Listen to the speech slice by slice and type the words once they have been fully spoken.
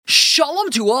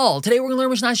Shalom to all! Today we're going to learn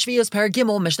Mishnah Shevi'is, Parag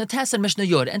Gimel, Mishnah Tes, and Mishnah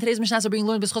Yud. And today's Mishnahs are being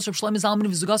learned b'schos of Shlomo Zalman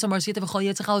v'Zugasa Marsita v'Chol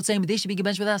Yitzchak saying B'dei should be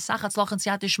bench with us Sachat Tzlach and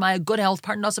Siyat Shmaya, good health,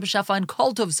 pardon us b'Shefa, and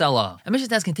Kol Tov Sela. And Mishnah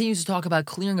Tes continues to talk about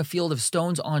clearing a field of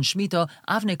stones on Shemitah.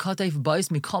 Avnei Katef Bais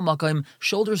Mikol Makom.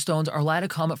 Shoulder stones are allowed to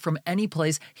come from any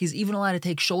place. He's even allowed to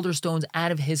take shoulder stones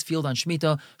out of his field on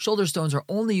Shemitah. Shoulder stones are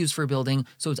only used for building,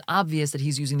 so it's obvious that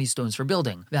he's using these stones for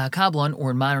building. V'hakablan,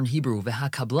 or in modern Hebrew,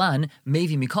 v'hakablan,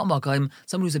 mevi Mikol Makom.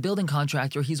 Someone who's a building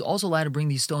contractor, he's also allowed to bring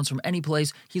these stones from any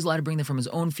place. He's allowed to bring them from his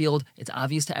own field. It's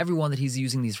obvious to everyone that he's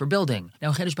using these for building.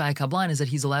 Now, Chedesh by a Kablan is that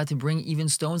he's allowed to bring even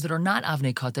stones that are not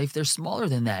Avnei Katef. They're smaller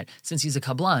than that. Since he's a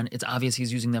Kablan, it's obvious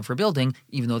he's using them for building,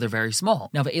 even though they're very small.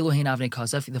 Now, Ve'elohein Avnei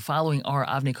Kasef, the following are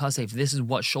Avnei Kasef. This is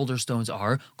what shoulder stones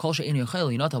are. Kol she'enu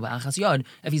yochel yinotal ba'achas yad.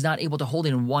 If he's not able to hold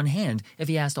it in one hand, if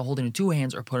he has to hold it in two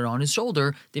hands or put it on his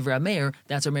shoulder, Divrei Meir,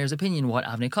 that's our Meir's opinion what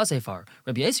Avnei Kasef are.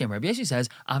 Rabbi Yossi says,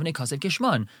 Avnei Kasef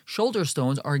Gishman. Shoulder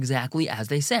stones are exactly as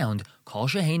they sound. Kol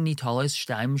shehein nitalos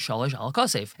shtaim shalosh al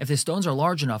kasef. If the stones are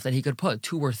large enough that he could put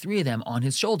 2 or 3 of them on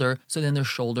his shoulder, so then they're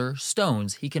shoulder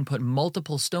stones. He can put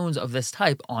multiple stones of this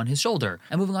type on his shoulder.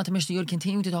 And moving on to Mishnah Yud,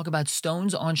 continuing to talk about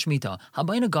stones on Shemitah.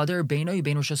 Habayna gader beino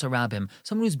bein Rosh Hashanah.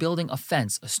 Someone who's building a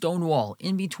fence, a stone wall,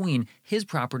 in between his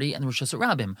property and the Rosh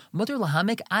Hashanah. Mutter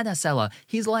lahamek ad hasela.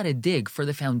 He's allowed to dig for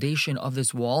the foundation of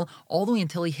this wall all the way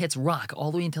until he hits rock,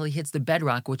 all the way until he hits the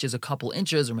bedrock, which is a couple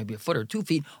inches or maybe a foot or 2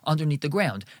 feet underneath the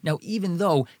ground. Now, even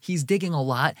though he's digging a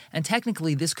lot, and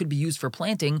technically this could be used for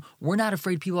planting, we're not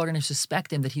afraid people are going to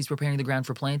suspect him that he's preparing the ground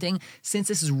for planting. Since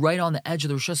this is right on the edge of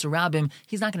the Rosh Hashanah,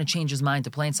 he's not going to change his mind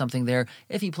to plant something there.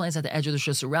 If he plants at the edge of the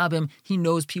Rosh Hashanah, he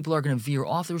knows people are going to veer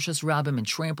off the Rosh Hashanah and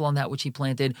trample on that which he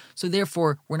planted. So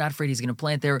therefore, we're not afraid he's going to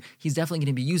plant there. He's definitely going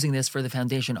to be using this for the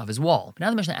foundation of his wall. But now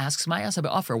the Mishnah asks,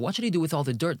 what should he do with all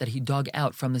the dirt that he dug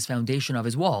out from this foundation of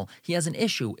his wall? He has an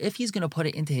issue. If he's going to put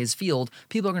it into his field,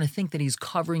 people are going to think that he's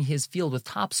covering his field with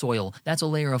topsoil. That's a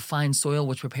layer of fine soil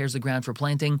which prepares the ground for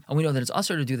planting, and we know that it's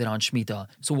usher to do that on Shemitah.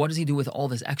 So what does he do with all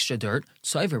this extra dirt?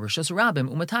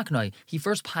 He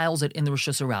first piles it in the Rosh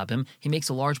Hashanah. He makes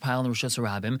a large pile in the Rosh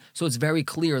Hashanah, so it's very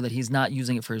clear that he's not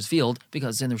using it for his field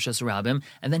because it's in the Rosh Hashanah.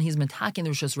 And then he's metaking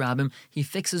the Rosh Hashanah. He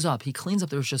fixes up, he cleans up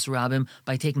the Rosh Hashanah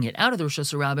by taking it out of the Rosh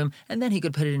Hashanah, and then he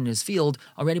could put it in his field.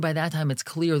 Already by that time, it's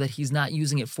clear that he's not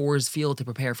using it for his field to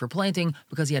prepare for planting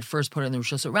because he had first put it in the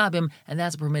Rosh Hashanah, and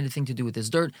that's a permitted thing to do with this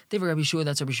dirt. David Rabbi Shua,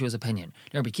 that's Rabbi Shua's opinion.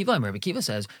 Now, Rabbi Kiva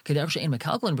says, the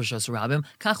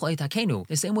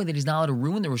same way that he's not allowed to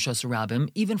ruin the Rosh Hashanah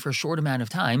even for a short amount of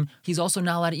time, he's also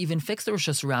not allowed to even fix the Rosh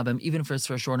Hashanah even for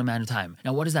a short amount of time.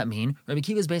 Now, what does that mean? Rabbi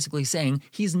Kiva is basically saying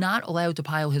he's not allowed to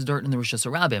pile his dirt in the Rosh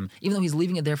Hashanah, even though he's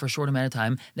leaving it there for a short amount of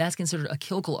time. That's considered a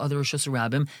kilkel of the Rosh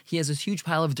Hashanah. He has this huge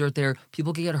pile of dirt there.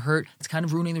 People can get hurt. It's kind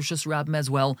of ruining the Rosh Hashanah as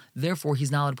well. Therefore,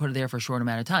 he's not allowed to put it there for a short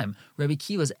amount of time. Rabbi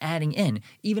Kiva is adding in,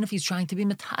 even if he's trying to be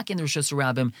matak in the Rosh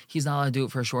Hashanah, he's not allowed to do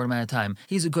it for a short amount of time.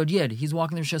 He's a good yid. He's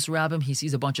walking the Rosh Hashanah. He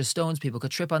sees a bunch of stones. People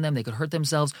could trip on them. They could hurt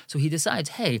themselves. So he decides,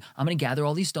 hey, I'm going to gather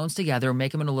all these stones together,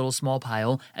 make them in a little small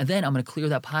pile, and then I'm going to clear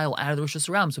that pile out of the Rosh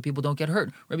Hashanah so people don't get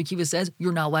hurt. Rabbi Kiva says,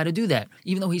 you're not allowed to do that.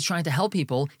 Even though he's trying to help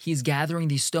people, he's gathering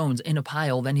these stones in a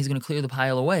pile, then he's going to clear the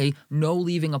pile away. No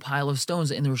leaving a pile of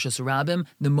stones in the Rosh Hashanah.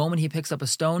 The moment he picks up a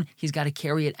stone, he's got to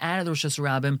carry it out of the Rosh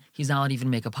Hashanah. He's not allowed to even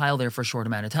make a pile there for a short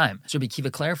amount of time. So Rabbi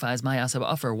Kiva clarifies,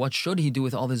 what should he do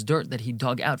with all this dirt that he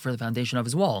dug out for the foundation of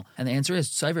his wall? And the answer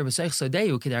is,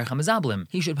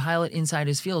 he should pile it inside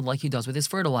his field like he does with his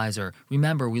fertilizer.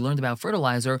 Remember, we learned about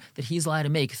fertilizer that he's allowed to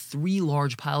make 3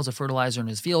 large piles of fertilizer in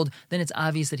his field. Then it's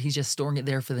obvious that he's just storing it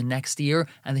there for the next year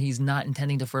and that he's not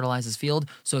intending to fertilize his field.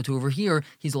 So to over here,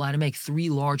 he's allowed to make 3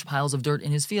 large piles of dirt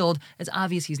in his field. It's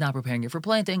obvious he's not preparing it for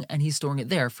planting and he's storing it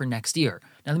there for next year.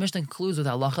 Now the Mishnah concludes with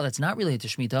halacha that's not related to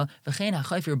Shemitah.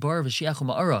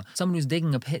 Someone who's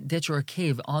digging a pit, ditch, or a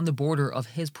cave on the border of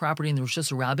his property in the Rosh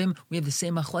Hashanah, we have the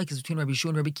same machlekes between Rabbi Shua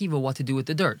and Rabbi Kiva what to do with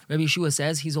the dirt. Rabbi Shua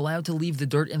says he's allowed to leave the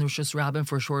dirt in the Rosh Hashanah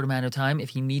for a short amount of time if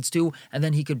he needs to, and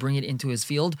then he could bring it into his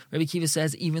field. Rabbi Kiva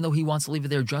says even though he wants to leave it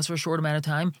there just for a short amount of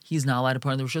time, he's not allowed to put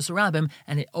it in the Rosh Hashanah,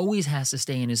 and it always has to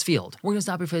stay in his field. We're going to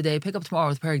stop here for the day. Pick up tomorrow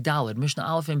with Perek Daled, Mishnah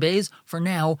Aleph and Beis. For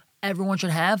now, everyone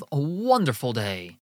should have a wonderful day.